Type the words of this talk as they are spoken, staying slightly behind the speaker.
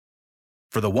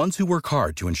For the ones who work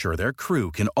hard to ensure their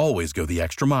crew can always go the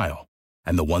extra mile,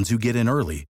 and the ones who get in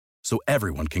early so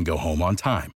everyone can go home on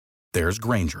time, there's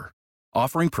Grainger,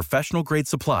 offering professional-grade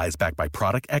supplies backed by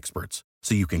product experts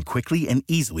so you can quickly and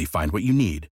easily find what you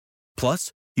need.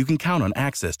 Plus, you can count on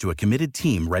access to a committed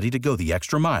team ready to go the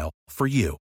extra mile for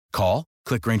you. Call,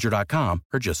 click Grainger.com,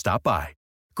 or just stop by.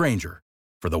 Grainger,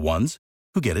 for the ones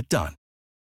who get it done.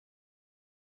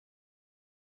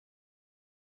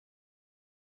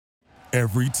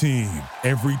 Every team,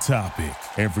 every topic,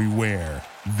 everywhere.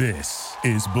 This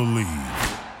is Believe.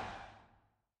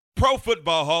 Pro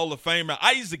Football Hall of Famer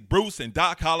Isaac Bruce and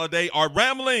Doc Holliday are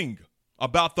rambling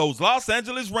about those Los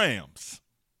Angeles Rams.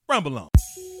 Ramble on.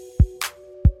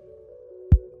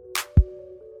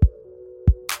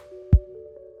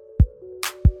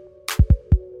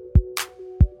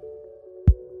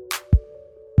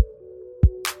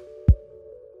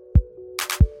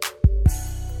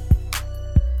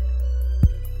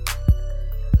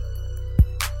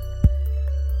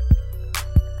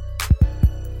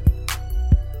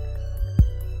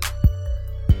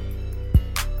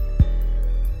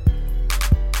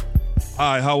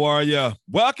 Hi, how are you?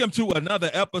 Welcome to another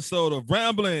episode of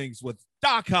Ramblings with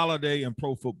Doc Holliday and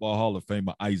Pro Football Hall of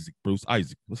Famer Isaac Bruce.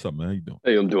 Isaac, what's up, man? How you doing?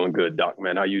 Hey, I'm doing good, Doc,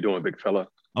 man. How you doing, big fella?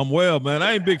 I'm well, man.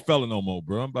 I ain't big fella no more,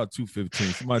 bro. I'm about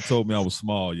 215. Somebody told me I was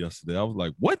small yesterday. I was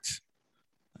like, what?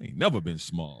 I ain't never been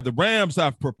small. The Rams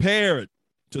have prepared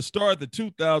to start the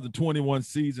 2021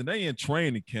 season. They in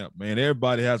training camp, man.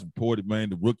 Everybody has reported, man.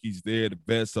 The rookies there, the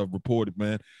vets have reported,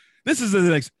 man. This is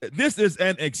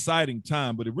an exciting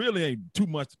time, but it really ain't too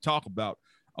much to talk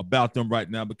about them right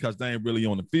now because they ain't really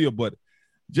on the field. But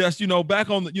just,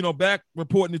 back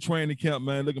reporting the training camp,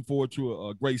 man, looking forward to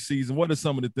a great season. What are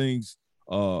some of the things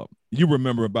you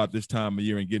remember about this time of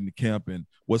year and getting to camp, and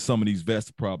what some of these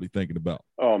vets are probably thinking about?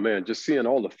 Oh, man, just seeing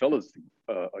all the fellas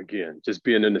again, just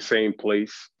being in the same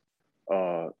place,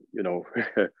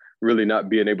 really not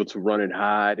being able to run and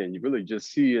hide, and you really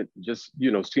just seeing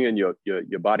your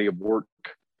body of work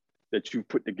that you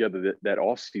put together that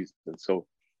off season. So,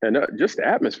 and just the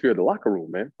atmosphere of the locker room,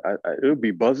 man, it'll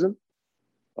be buzzing.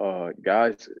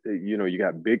 Guys, you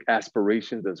got big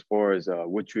aspirations as far as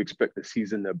what you expect the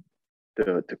season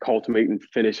to cultivate and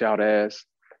finish out as.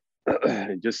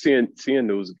 Just seeing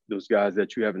those guys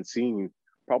that you haven't seen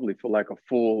probably for like a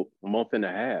full month and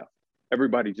a half.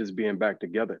 Everybody just being back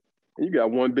together. And you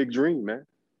got one big dream, man.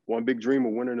 One big dream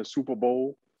of winning a Super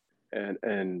Bowl and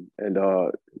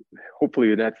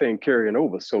hopefully that thing carrying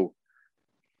over. So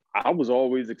I was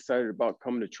always excited about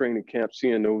coming to training camp,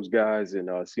 seeing those guys and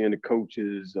seeing the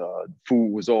coaches.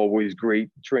 Food was always great,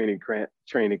 training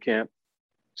camp.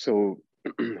 So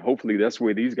hopefully that's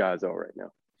where these guys are right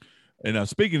now. And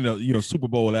speaking of, Super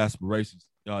Bowl aspirations,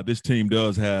 this team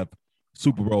does have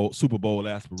Super Bowl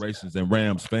aspirations, and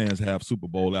Rams fans have Super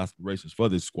Bowl aspirations for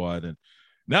this squad. And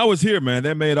now it's here, man.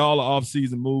 They made all the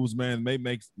offseason moves, man. May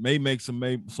make some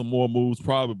more moves,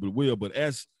 probably will. But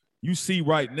as you see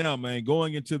right now, man,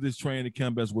 going into this training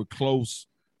camp as we're close,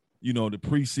 the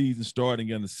preseason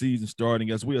starting and the season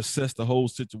starting, as we assess the whole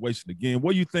situation again,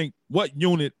 what do you think, what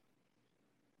unit,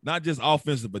 not just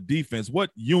offensive but defense, what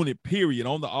unit period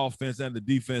on the offense and the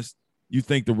defense you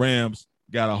think the Rams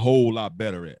got a whole lot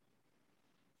better at?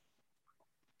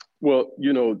 Well,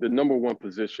 the number one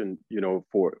position,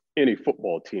 for any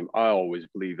football team, I always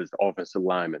believe is the offensive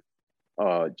lineman.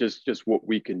 Just what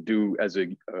we can do as a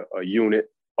unit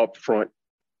up front.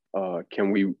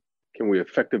 Can we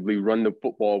effectively run the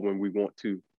football when we want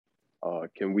to?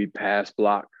 Can we pass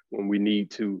block when we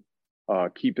need to?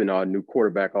 Keeping our new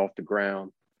quarterback off the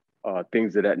ground,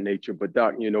 things of that nature. But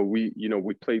Doc,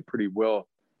 we played pretty well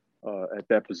at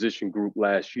that position group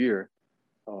last year.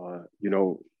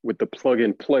 With the plug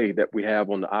and play that we have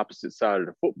on the opposite side of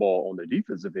the football on the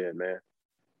defensive end, man,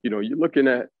 you're looking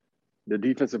at the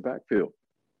defensive backfield.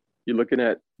 You're looking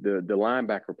at the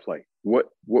linebacker play,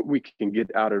 what we can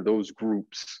get out of those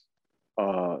groups,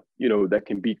 that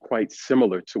can be quite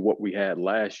similar to what we had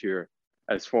last year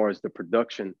as far as the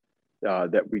production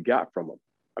that we got from them.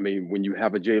 I mean, when you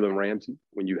have a Jalen Ramsey,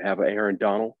 when you have an Aaron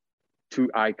Donald, two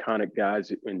iconic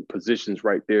guys in positions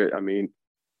right there, I mean,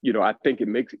 I think it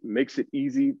makes it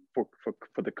easy for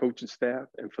the coaching staff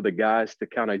and for the guys to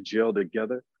kind of gel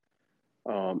together.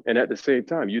 And at the same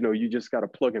time, you just got to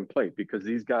plug and play because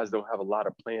these guys don't have a lot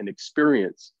of playing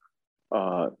experience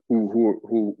who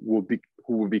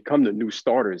will become the new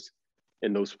starters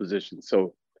in those positions.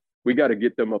 So we got to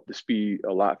get them up to speed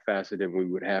a lot faster than we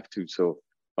would have to. So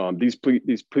these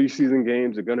preseason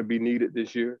games are going to be needed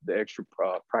this year. The extra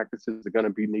practices are going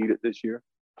to be needed this year.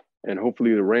 And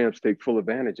hopefully the Rams take full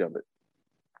advantage of it.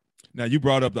 Now, you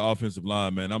brought up the offensive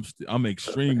line, man. I'm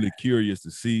extremely curious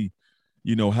to see,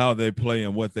 how they play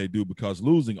and what they do, because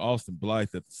losing Austin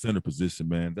Blythe at the center position,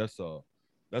 man,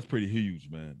 that's pretty huge,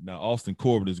 man. Now, Austin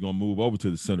Corbin is going to move over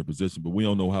to the center position, but we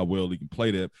don't know how well he can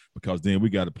play that, because then we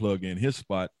got to plug in his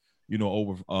spot,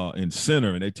 over in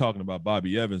center, and they're talking about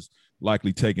Bobby Evans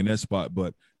likely taking that spot.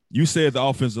 But you said the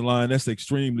offensive line, that's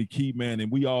extremely key, man, and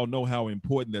we all know how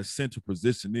important that center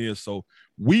position is. So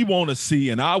we want to see,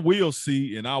 and I will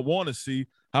see, and I want to see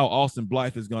how Austin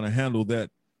Blythe is going to handle that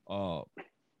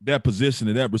position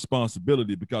and that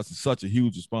responsibility, because it's such a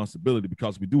huge responsibility,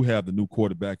 because we do have the new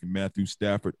quarterback in Matthew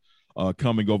Stafford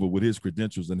coming over with his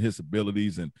credentials and his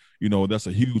abilities. And, that's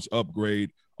a huge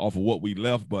upgrade off of what we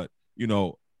left. But,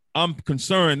 I'm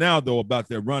concerned now, though, about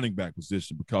their running back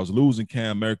position, because losing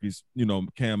Cam Akers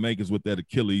with that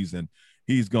Achilles, and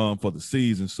he's gone for the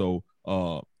season. So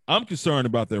I'm concerned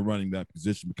about their running back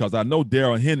position, because I know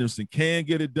Darrell Henderson can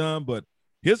get it done, but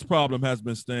his problem has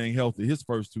been staying healthy his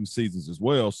first 2 seasons as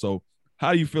well. So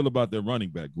how do you feel about their running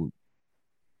back group?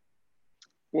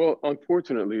 Well,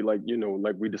 unfortunately, like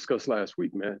we discussed last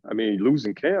week, man, I mean,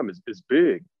 losing Cam is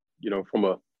big, from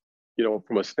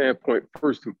a standpoint.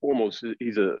 First and foremost,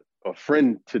 he's a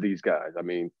friend to these guys. I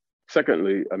mean,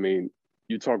 secondly,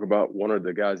 you talk about one of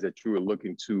the guys that you were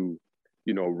looking to,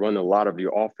 run a lot of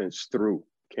your offense through,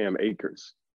 Cam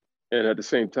Akers. And at the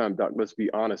same time, Doc, let's be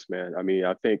honest, man. I mean,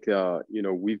 I think,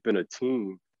 we've been a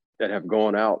team that have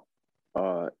gone out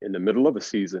in the middle of a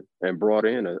season and brought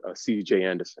in a CJ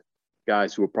Anderson,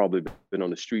 guys who have probably been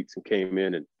on the streets and came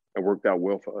in and worked out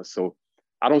well for us. So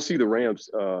I don't see the Rams,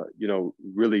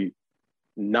 really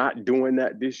not doing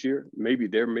that this year. Maybe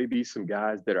there may be some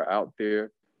guys that are out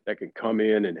there that can come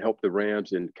in and help the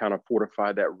Rams and kind of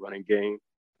fortify that running game.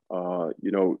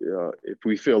 If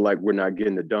we feel like we're not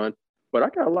getting it done. But I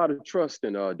got a lot of trust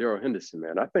in Darrell Henderson,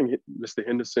 man. I think Mr.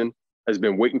 Henderson has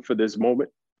been waiting for this moment.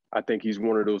 I think he's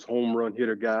one of those home run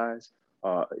hitter guys.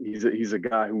 He's a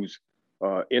guy who's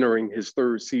entering his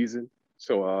 3rd season.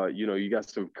 So, you got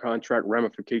some contract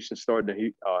ramifications starting to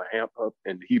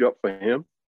heat up for him.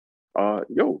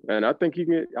 And I think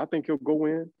he'll go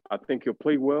in. I think he'll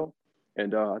play well,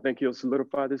 and I think he'll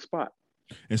solidify this spot.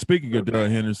 And speaking of Darrell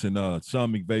Henderson,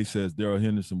 Sean McVay says Darrell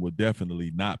Henderson will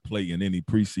definitely not play in any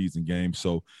preseason games.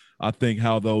 So I think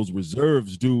how those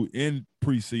reserves do in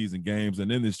preseason games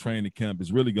and in this training camp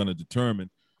is really going to determine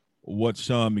what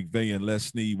Sean McVay and Les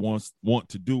Snead want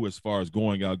to do as far as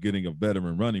going out getting a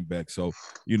veteran running back. So,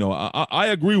 I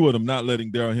agree with him not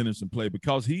letting Darrell Henderson play,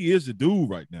 because he is the dude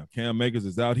right now. Cam Akers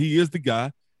is out. He is the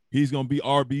guy. He's going to be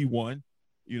RB1.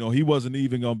 He wasn't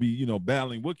even going to be,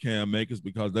 battling with Cam Akers,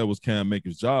 because that was Cam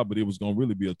Akers' job, but it was going to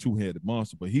really be a 2-headed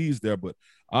monster. But he's there. But,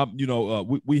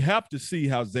 we have to see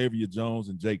how Xavier Jones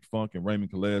and Jake Funk and Raymond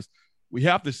Calais, we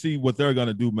have to see what they're going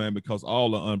to do, man, because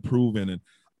all are unproven. And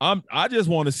I just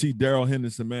want to see Darrell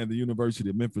Henderson, man, the University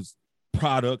of Memphis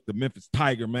product, the Memphis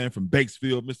Tiger, man, from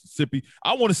Batesville, Mississippi.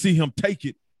 I want to see him take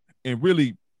it and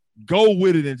really go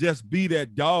with it and just be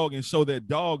that dog and show that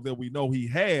dog that we know he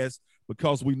has,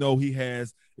 because we know he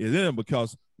has it in him,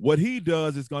 because what he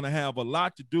does is going to have a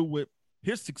lot to do with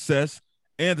his success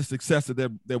and the success of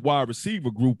that wide receiver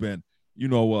group. And,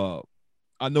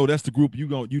 I know that's the group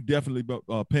you definitely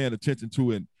paying attention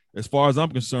to. And as far as I'm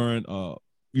concerned,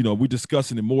 we're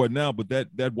discussing it more now, but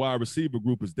that wide receiver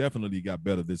group has definitely got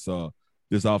better this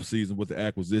offseason with the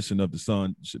acquisition of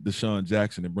Deshaun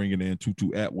Jackson and bringing in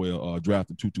Tutu Atwell,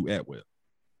 drafting Tutu Atwell.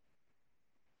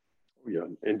 Yeah,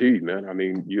 indeed, man. I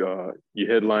mean, you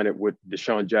headline it with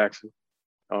Deshaun Jackson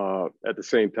at the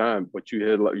same time, but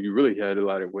you really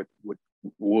headline it with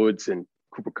Woods and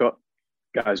Cooper Kupp,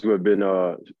 guys who have been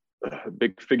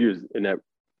big figures in that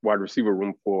wide receiver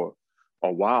room for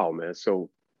a while, man. So,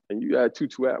 and you add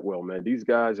Tutu Atwell, man. These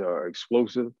guys are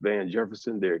explosive. Van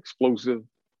Jefferson, they're explosive.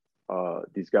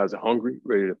 These guys are hungry,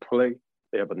 ready to play.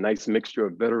 They have a nice mixture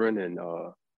of veteran and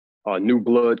new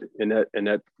blood in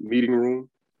that meeting room.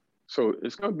 So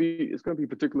it's gonna be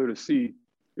particular to see,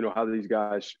 how these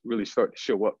guys really start to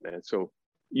show up, man. So,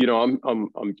 I'm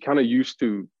kind of used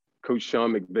to Coach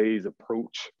Sean McVay's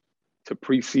approach to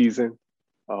preseason,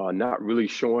 not really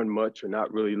showing much or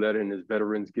not really letting his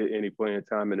veterans get any playing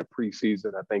time in the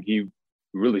preseason. I think he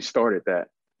really started that.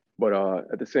 But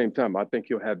at the same time, I think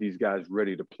he'll have these guys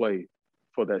ready to play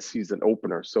for that season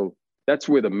opener. So that's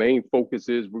where the main focus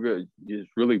is. We're going to just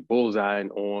really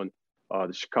bullseyeing on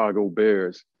the Chicago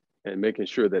Bears and making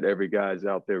sure that every guy's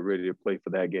out there ready to play for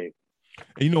that game.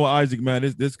 And Isaac, man,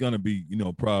 this going to be,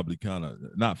 probably kind of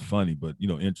not funny, but,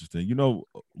 interesting.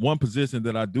 One position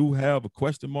that I do have a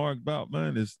question mark about,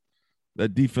 man, is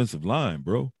that defensive line,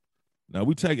 bro. Now,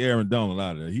 we take Aaron Donald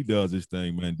out of there. He does this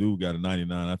thing, man. Dude got a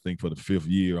 99, I think, for the 5th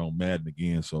year on Madden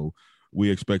again. So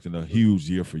we're expecting a huge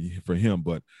year for him.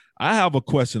 But I have a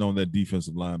question on that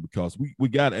defensive line because we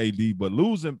got AD, but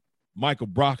losing Michael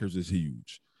Brockers is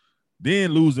huge.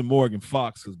 Then losing Morgan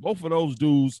Fox, because both of those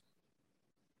dudes,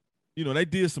 you know, they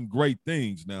did some great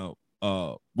things. Now,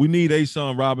 we need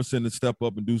A'Shawn Robinson to step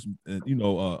up and do some,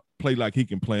 play like he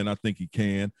can play, and I think he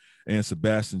can. And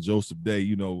Sebastian Joseph Day,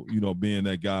 you know, being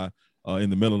that guy in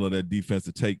the middle of that defense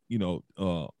to take,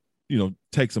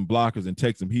 take some blockers and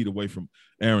take some heat away from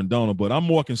Aaron Donald. But I'm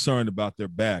more concerned about their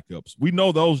backups. We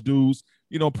know those dudes,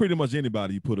 pretty much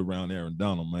anybody you put around Aaron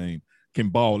Donald, man, can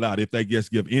ball out if they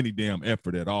just give any damn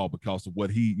effort at all because of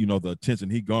what he, the attention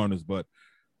he garners. But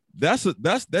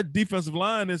that defensive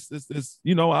line is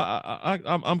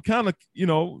I'm kind of,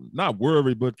 not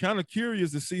worried, but kind of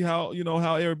curious to see how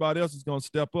everybody else is going to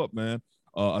step up, man,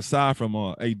 aside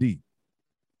from AD.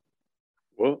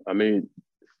 Well, I mean,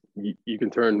 you can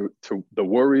turn to the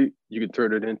worry, you can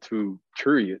turn it into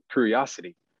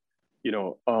curiosity.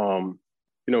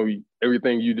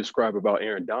 Everything you describe about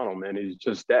Aaron Donald, man, is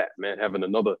just that, man. Having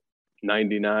another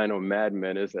 99 on Madden,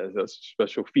 man, is a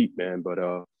special feat, man. But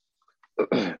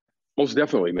most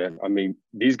definitely, man. I mean,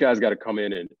 these guys got to come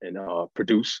in and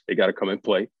produce. They got to come and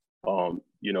play.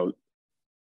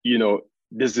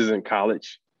 This isn't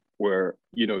college where,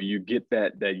 you get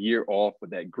that year off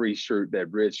with that gray shirt,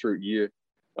 that red shirt year.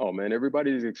 Oh, man,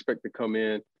 everybody is expected to come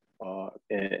in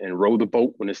and row the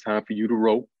boat when it's time for you to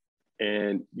row.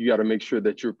 And you got to make sure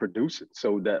that you're producing.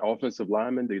 So that offensive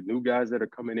lineman, the new guys that are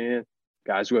coming in,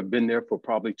 guys who have been there for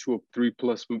probably 2 or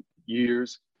 3+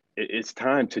 years, it's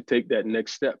time to take that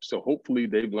next step. So hopefully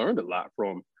they've learned a lot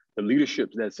from the leadership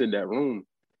that's in that room,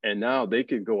 and now they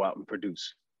can go out and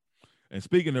produce. And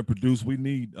speaking of produce, we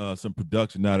need some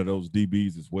production out of those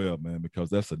DBs as well, man, because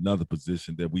that's another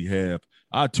position that we have.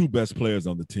 Our 2 best players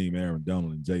on the team, Aaron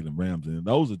Donald and Jalen Ramsey, and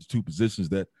those are the 2 positions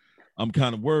that I'm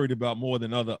kind of worried about more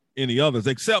than any others,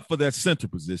 except for that center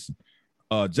position.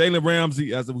 Jalen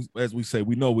Ramsey, as we say,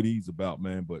 we know what he's about,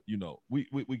 man. But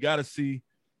we got to see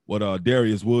what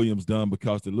Darius Williams done,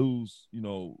 because to lose,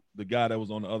 the guy that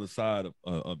was on the other side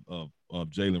of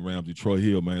Jalen Ramsey, Troy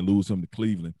Hill, man, lose him to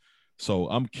Cleveland. So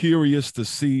I'm curious to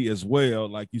see as well,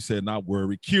 like you said, not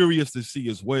worried, curious to see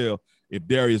as well if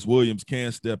Darius Williams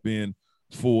can step in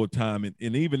full time, and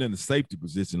even in the safety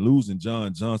position, losing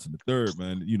John Johnson III,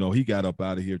 man, he got up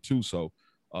out of here too. So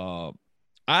I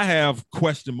have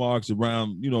question marks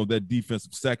around, that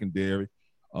defensive secondary.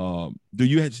 Do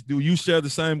you share the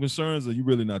same concerns, or you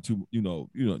really not too,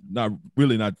 not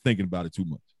really not thinking about it too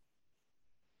much?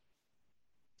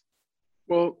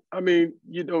 Well, I mean,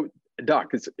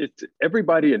 Doc, it's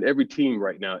everybody and every team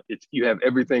right now. You have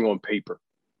everything on paper,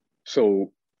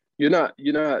 so you're not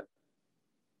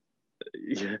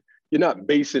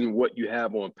basing what you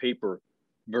have on paper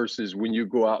versus when you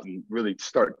go out and really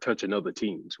start touching other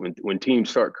teams. When teams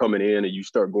start coming in and you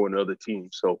start going to other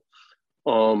teams, so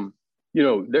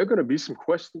there are going to be some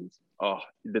questions.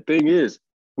 The thing is,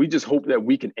 we just hope that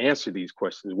we can answer these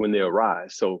questions when they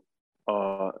arise. So,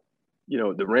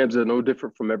 the Rams are no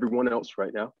different from everyone else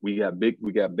right now. We got big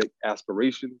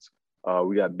aspirations.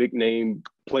 We got big name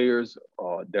players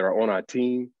that are on our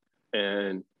team,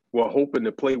 and we're hoping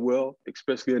to play well,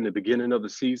 especially in the beginning of the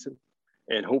season,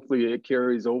 and hopefully it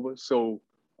carries over. So,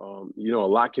 a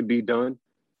lot can be done.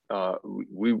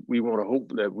 We want to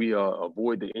hope that we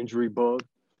avoid the injury bug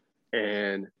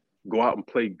and go out and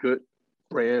play good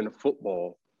brand of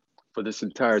football for this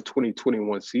entire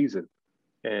 2021 season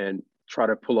and try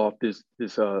to pull off this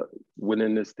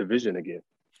winning this division again.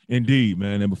 Indeed,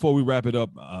 man. And before we wrap it up,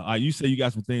 you say you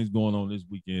got some things going on this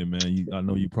weekend, man. I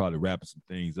know you probably wrapping some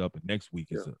things up, and next week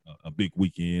is a big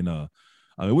weekend.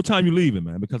 What time you leaving,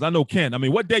 man? Because I know Ken.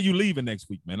 What day you leaving next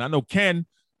week, man? I know Ken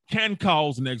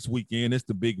calls next weekend. It's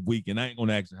the big week, and I ain't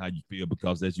gonna ask you how you feel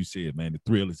because, as you said, man, the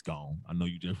thrill is gone. I know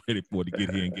you just ready for it to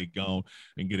get here and get gone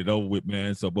and get it over with,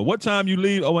 man. So, but what time you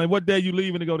leave? Oh, and what day you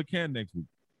leaving to go to Ken next week?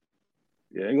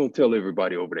 Yeah, I ain't gonna tell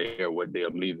everybody over there what day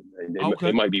I'm leaving.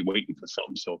 They might be waiting for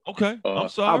something. So okay, I'm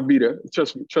sorry. I'll be there.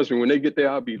 Trust me. When they get there,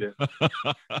 I'll be there.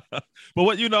 But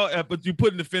but you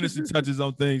putting the finishing touches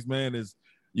on things, man. Is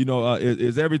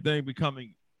everything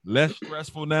becoming less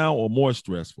stressful now or more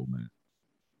stressful, man?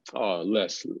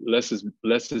 Less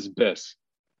is best.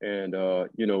 And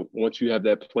once you have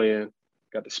that plan,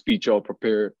 got the speech all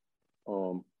prepared,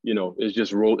 it's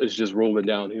just rolling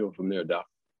downhill from there, Doc.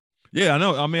 Yeah, I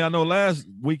know. I know last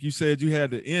week you said you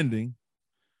had the ending.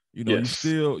 Yes. You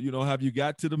still, have you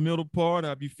got to the middle part?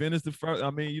 Have you finished the first?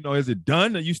 Is it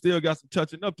done, or you still got some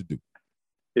touching up to do?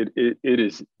 It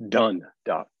is done,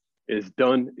 Doc. It's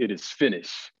done. It is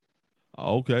finished.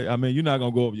 Okay. I mean, you're not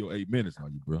gonna go over your 8 minutes, are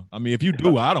you, bro? I mean, if you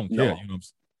do, I don't care. No. You know what I'm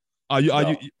saying?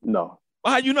 Are you? No.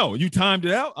 How you know? You timed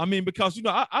it out? I mean, because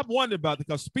I've wondered about it,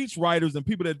 because speech writers and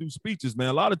people that do speeches, man,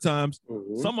 a lot of times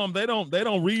some of them they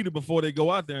don't read it before they go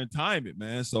out there and time it,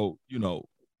 man. So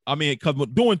I mean, because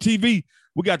doing TV,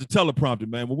 we got the teleprompter,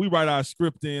 man. When we write our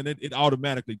script in, it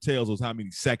automatically tells us how many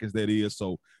seconds that is,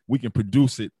 so we can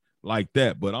produce it like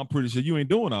that. But I'm pretty sure you ain't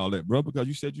doing all that, bro, because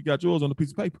you said you got yours on a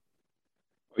piece of paper.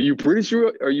 Are you pretty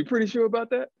sure? Are you pretty sure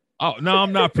about that? Oh, no,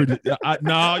 I'm not pretty.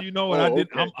 No, you know what I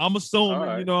did? Okay. I'm assuming,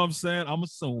 Right. you know what I'm saying? I'm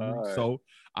assuming. Right. So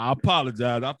I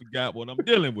apologize. I forgot what I'm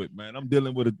dealing with, man. I'm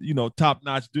dealing with a,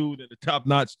 top-notch dude in a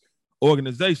top-notch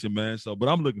organization, man. So, but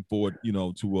I'm looking forward,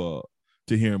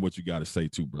 to hearing what you got to say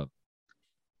too, brother.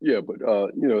 Yeah, but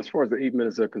as far as the 8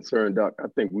 minutes are concerned, Doc, I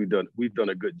think we've done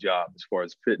a good job as far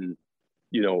as fitting,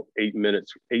 8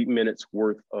 minutes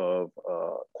worth of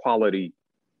quality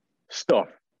stuff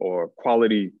or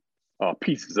quality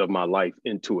pieces of my life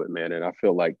into it, man. And I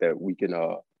feel like that we can,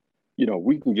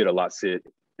 we can get a lot said.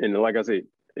 And like I said,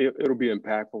 it'll be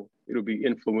impactful. It'll be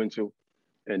influential.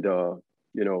 And,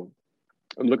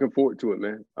 I'm looking forward to it,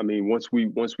 man. I mean, once we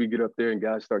get up there and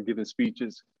guys start giving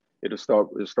speeches, it'll start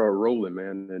rolling,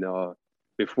 man. And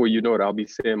before you know it, I'll be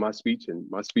saying my speech and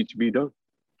my speech will be done.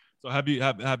 So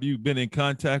have you been in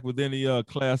contact with any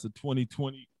class of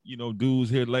 2020, dudes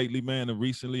here lately, man, and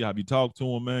recently? Have you talked to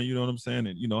them, man? You know what I'm saying?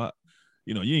 And, you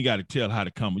ain't got to tell how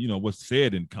to come, what's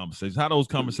said in conversations, how those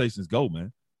conversations go,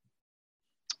 man.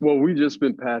 Well, we just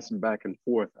been passing back and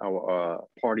forth our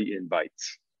party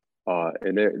invites.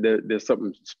 And there's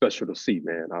something special to see,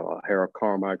 man. Harold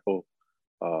Carmichael,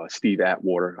 Steve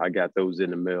Atwater, I got those in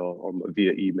the mail or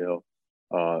via email.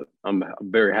 I'm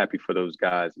very happy for those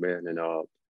guys, man. And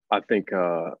I think,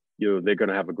 they're going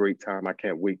to have a great time. I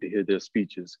can't wait to hear their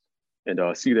speeches and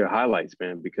see their highlights,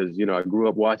 man, because, I grew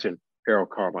up watching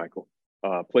Harold Carmichael,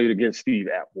 played against Steve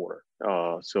Atwater.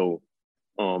 So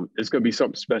it's going to be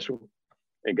something special.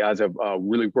 And guys have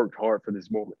really worked hard for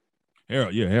this moment.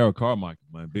 Harold Carmichael,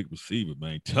 man, big receiver,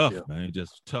 man, tough, man,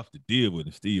 just tough to deal with.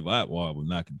 And Steve Atwater was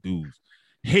knocking dudes'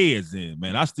 heads in,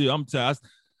 man. I'm telling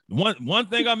you, one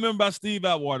thing I remember about Steve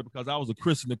Atwater, because I was a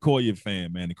Christian Okoye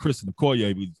fan, man, and Christian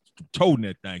Okoye was toting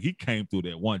that thing. He came through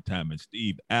that one time, and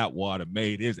Steve Atwater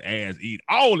made his ass eat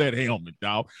all that helmet,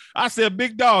 dog. I said,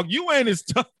 big dog, you ain't as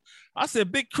tough. I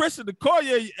said, big Christian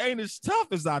Okoye ain't as tough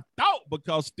as I thought,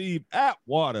 because Steve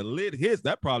Atwater lit his.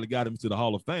 That probably got him to the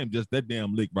Hall of Fame, just that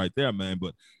damn lick right there, man.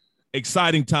 But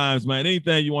exciting times, man.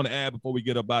 Anything you want to add before we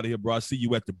get up out of here, bro? I see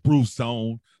you at the Bruce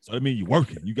Zone. So that means you're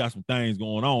working. You got some things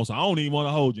going on. So I don't even want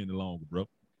to hold you any longer, bro.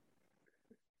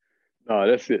 No,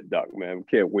 that's it, Doc, man.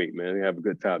 Can't wait, man. We have a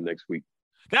good time next week.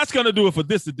 That's going to do it for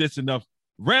this edition of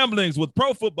Ramblings with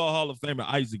Pro Football Hall of Famer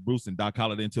Isaac Bruce and Doc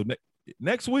Holliday. Until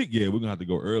next week, we're going to have to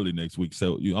go early next week.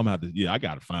 So I'm going to have to, I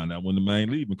got to find out when the man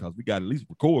leaving, because we got to at least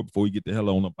record before we get the hell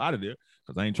on up out of there,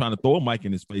 because I ain't trying to throw a mic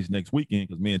in his face next weekend,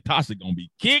 because me and Tasha going to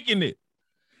be kicking it,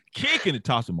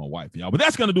 Tasha, my wife, y'all. But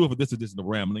that's going to do it for this edition of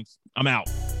Ramblings. I'm out.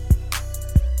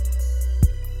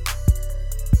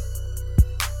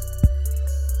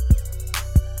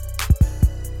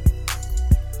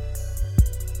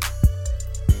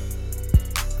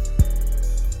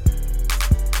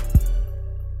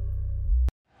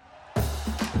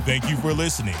 Thank you for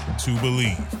listening to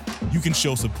Believe. You can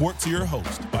show support to your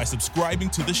host by subscribing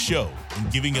to the show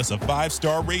and giving us a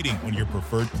 5-star rating on your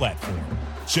preferred platform.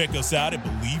 Check us out at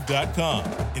Believe.com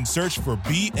and search for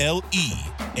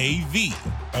BLEAV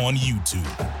on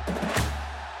YouTube.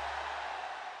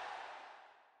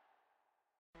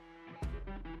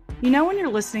 You know when you're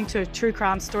listening to a true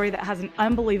crime story that has an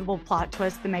unbelievable plot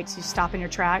twist that makes you stop in your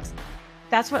tracks?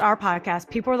 That's what our podcast,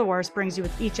 People Are the Worst, brings you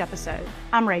with each episode.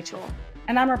 I'm Rachel.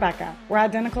 And I'm Rebecca. We're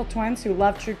identical twins who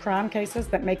love true crime cases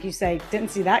that make you say, didn't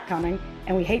see that coming,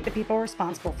 and we hate the people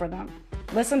responsible for them.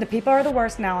 Listen to People Are the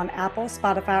Worst now on Apple,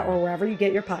 Spotify, or wherever you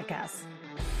get your podcasts.